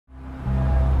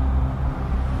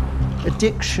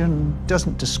Addiction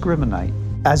doesn't discriminate.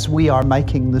 As we are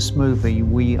making this movie,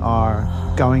 we are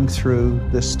going through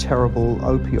this terrible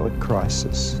opioid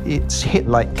crisis. It's hit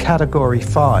like Category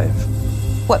 5.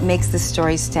 What makes this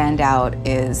story stand out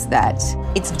is that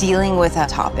it's dealing with a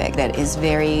topic that is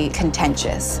very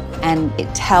contentious, and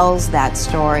it tells that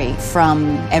story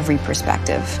from every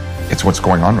perspective. It's what's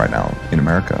going on right now in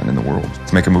America and in the world.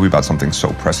 To make a movie about something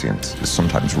so prescient is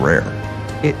sometimes rare.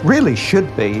 It really should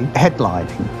be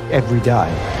headlining every day.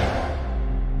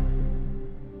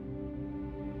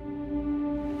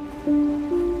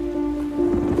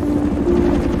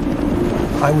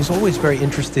 I was always very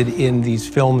interested in these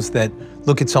films that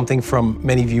look at something from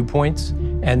many viewpoints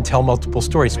and tell multiple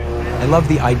stories. I love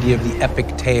the idea of the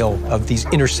epic tale of these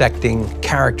intersecting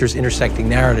characters, intersecting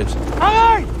narratives.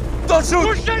 Hey! Don't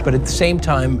shoot! But at the same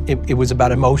time, it was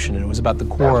about emotion, and it was about the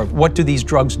core of what do these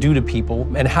drugs do to people,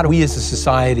 and how do we as a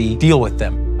society deal with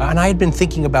them? And I had been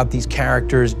thinking about these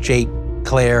characters, Jake,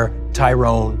 Claire,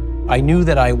 Tyrone. I knew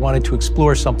that I wanted to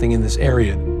explore something in this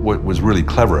area. What was really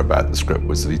clever about the script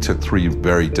was that he took three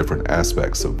very different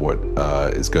aspects of what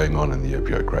is going on in the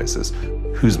opioid crisis.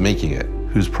 Who's making it?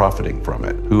 Who's profiting from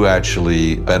it? Who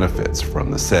actually benefits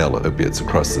from the sale of opiates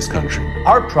across this country?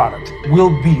 Our product will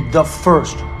be the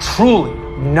first truly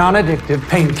non-addictive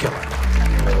painkiller.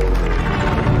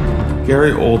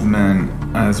 Gary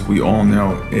Oldman, as we all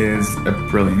know, is a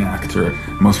brilliant actor.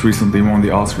 Most recently won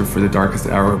the Oscar for The Darkest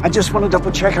Hour. I just want to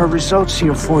double check our results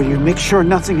here for you, make sure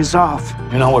nothing is off.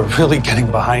 You know, we're really getting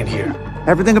behind here.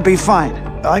 Everything will be fine.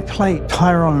 I play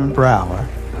Tyrone Brower,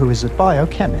 who is a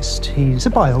biochemist. He's a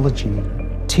biology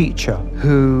teacher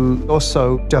who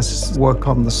also does work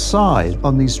on the side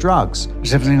on these drugs.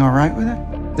 Is everything all right with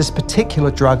it? This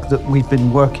particular drug that we've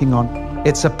been working on,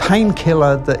 it's a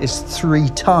painkiller that is 3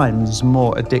 times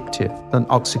more addictive than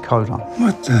oxycodone.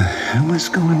 What the hell is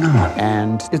going on?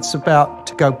 And it's about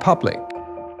to go public.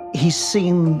 He's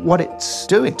seen what it's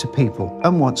doing to people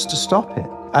and wants to stop it.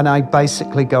 And I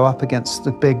basically go up against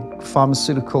the big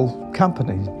pharmaceutical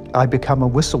company. I become a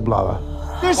whistleblower.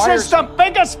 This is the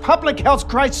biggest public health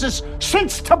crisis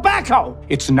since tobacco.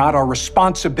 It's not our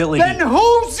responsibility. Then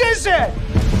whose is it?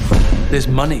 There's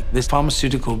money. This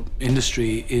pharmaceutical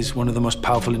industry is one of the most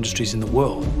powerful industries in the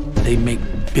world. They make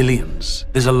billions.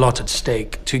 There's a lot at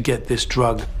stake to get this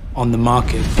drug on the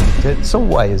market. It's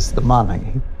always the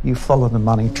money. You follow the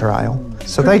money trail.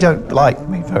 So they don't like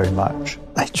me very much.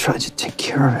 I tried to take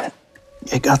care of it.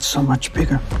 It got so much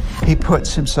bigger. He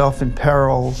puts himself in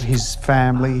peril, his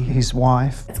family, his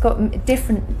wife. It's got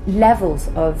different levels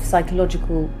of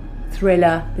psychological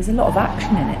thriller. There's a lot of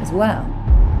action in it as well.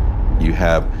 You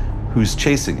have who's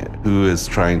chasing it, who is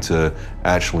trying to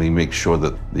actually make sure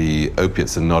that the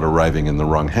opiates are not arriving in the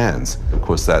wrong hands. Of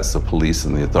course, that's the police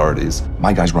and the authorities.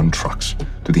 My guys run trucks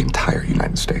through the entire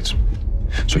United States.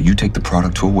 So you take the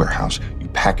product to a warehouse, you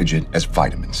package it as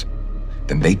vitamins.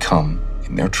 Then they come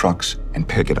in their trucks and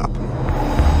pick it up.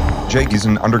 Jake is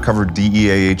an undercover DEA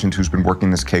agent who's been working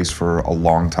this case for a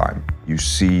long time. You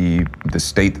see the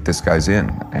state that this guy's in,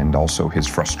 and also his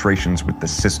frustrations with the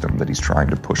system that he's trying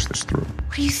to push this through.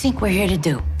 What do you think we're here to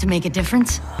do? To make a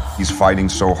difference? He's fighting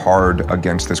so hard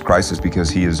against this crisis because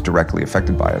he is directly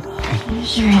affected by it.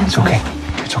 Use your hands. It's okay.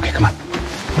 It's okay. Come on.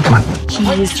 Come on.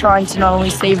 He is trying to not only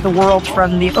save the world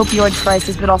from the opioid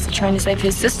crisis, but also trying to save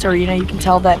his sister. You know, you can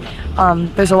tell that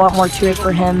there's a lot more to it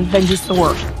for him than just the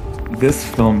work. This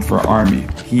film for Armie,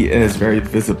 he is very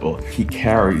visible. He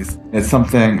carries. It's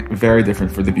something very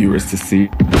different for the viewers to see.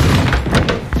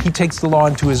 He takes the law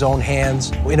into his own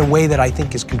hands in a way that I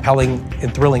think is compelling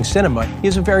and thrilling cinema. He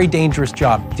has a very dangerous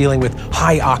job dealing with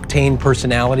high-octane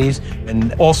personalities,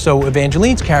 and also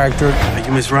Evangeline's character. Are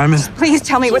you Miss Ryman? Please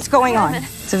tell me what's going on.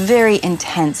 It's a very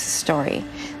intense story.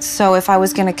 So if I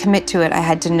was going to commit to it, I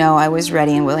had to know I was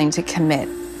ready and willing to commit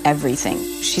everything.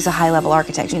 She's a high-level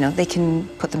architect. You know, they can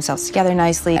put themselves together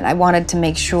nicely. And I wanted to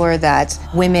make sure that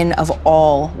women of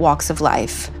all walks of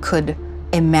life could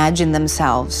imagine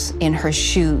themselves in her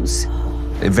shoes.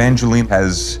 Evangeline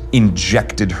has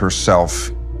injected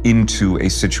herself into a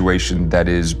situation that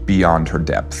is beyond her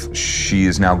depth. She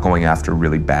is now going after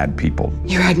really bad people.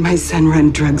 You had my son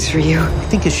run drugs for you. I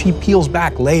think as she peels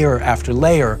back layer after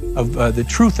layer of the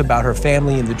truth about her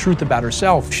family and the truth about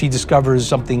herself, she discovers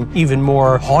something even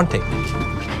more haunting.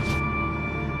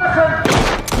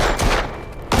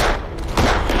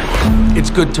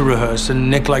 It's good to rehearse, and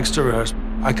Nick likes to rehearse.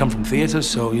 I come from theater,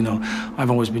 so, you know,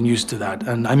 I've always been used to that,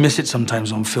 and I miss it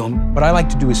sometimes on film. What I like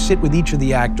to do is sit with each of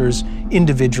the actors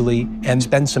individually and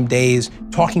spend some days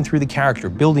talking through the character,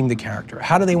 building the character.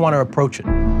 How do they want to approach it?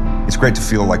 It's great to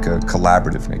feel like a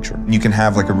collaborative nature. You can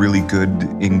have like a really good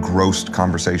engrossed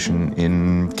conversation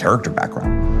in character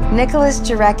background. Nicholas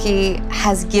Jarecki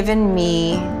has given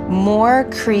me more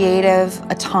creative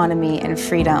autonomy and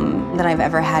freedom than I've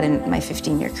ever had in my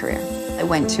 15-year career. I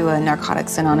went to a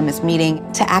Narcotics Anonymous meeting.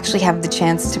 To actually have the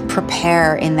chance to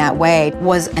prepare in that way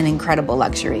was an incredible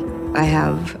luxury. I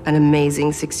have an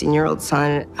amazing 16-year-old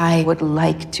son. I would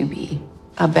like to be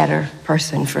a better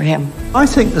person for him. I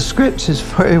think the script is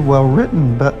very well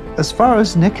written, but as far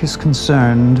as Nick is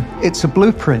concerned, it's a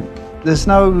blueprint. There's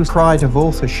no pride of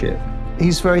authorship.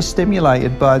 He's very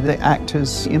stimulated by the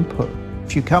actor's input.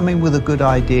 If you come in with a good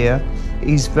idea,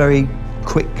 he's very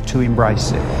quick to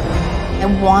embrace it.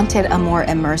 I wanted a more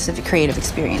immersive creative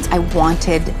experience. I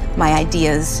wanted my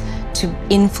ideas to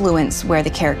influence where the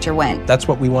character went. That's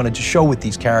what we wanted to show with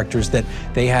these characters, that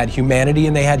they had humanity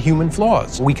and they had human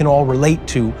flaws. We can all relate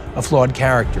to a flawed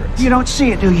character. You don't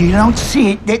see it, do you? You don't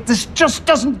see it. This just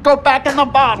doesn't go back in the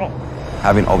bottle.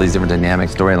 Having all these different dynamic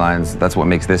storylines, that's what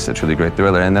makes this a truly great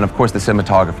thriller. And then, of course, the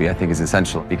cinematography, I think, is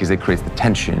essential because it creates the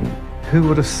tension. Who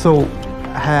would have thought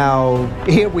how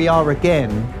here we are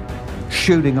again,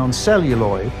 shooting on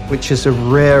celluloid, which is a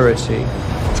rarity.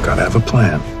 I've got to have a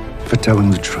plan for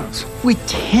telling the truth. We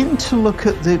tend to look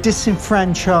at the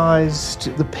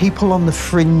disenfranchised, the people on the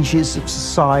fringes of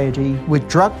society with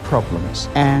drug problems,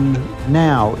 and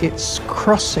now it's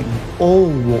crossing all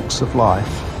walks of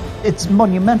life. It's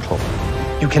monumental.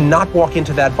 You cannot walk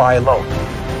into that by alone.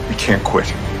 We can't quit.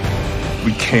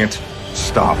 We can't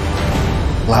stop.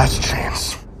 Last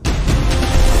chance.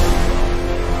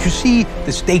 You see,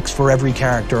 the stakes for every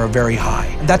character are very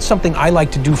high. That's something I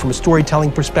like to do from a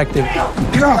storytelling perspective.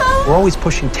 We're always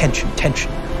pushing tension.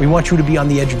 We want you to be on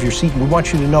the edge of your seat, and we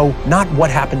want you to know not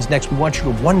what happens next, we want you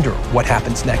to wonder what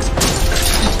happens next.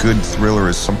 A good thriller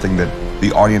is something that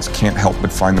the audience can't help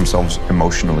but find themselves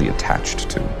emotionally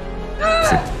attached to.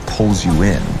 If it pulls you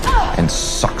in and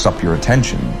sucks up your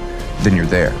attention, then you're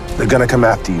there. They're gonna come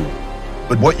after you.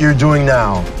 But what you're doing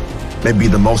now may be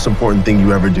the most important thing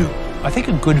you ever do. I think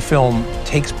a good film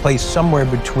takes place somewhere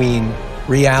between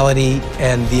reality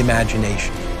and the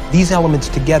imagination. These elements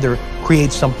together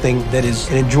create something that is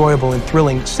an enjoyable and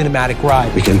thrilling cinematic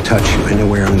ride. We can touch you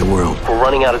anywhere in the world. We're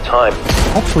running out of time.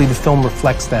 Hopefully the film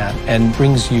reflects that and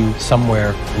brings you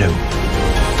somewhere new.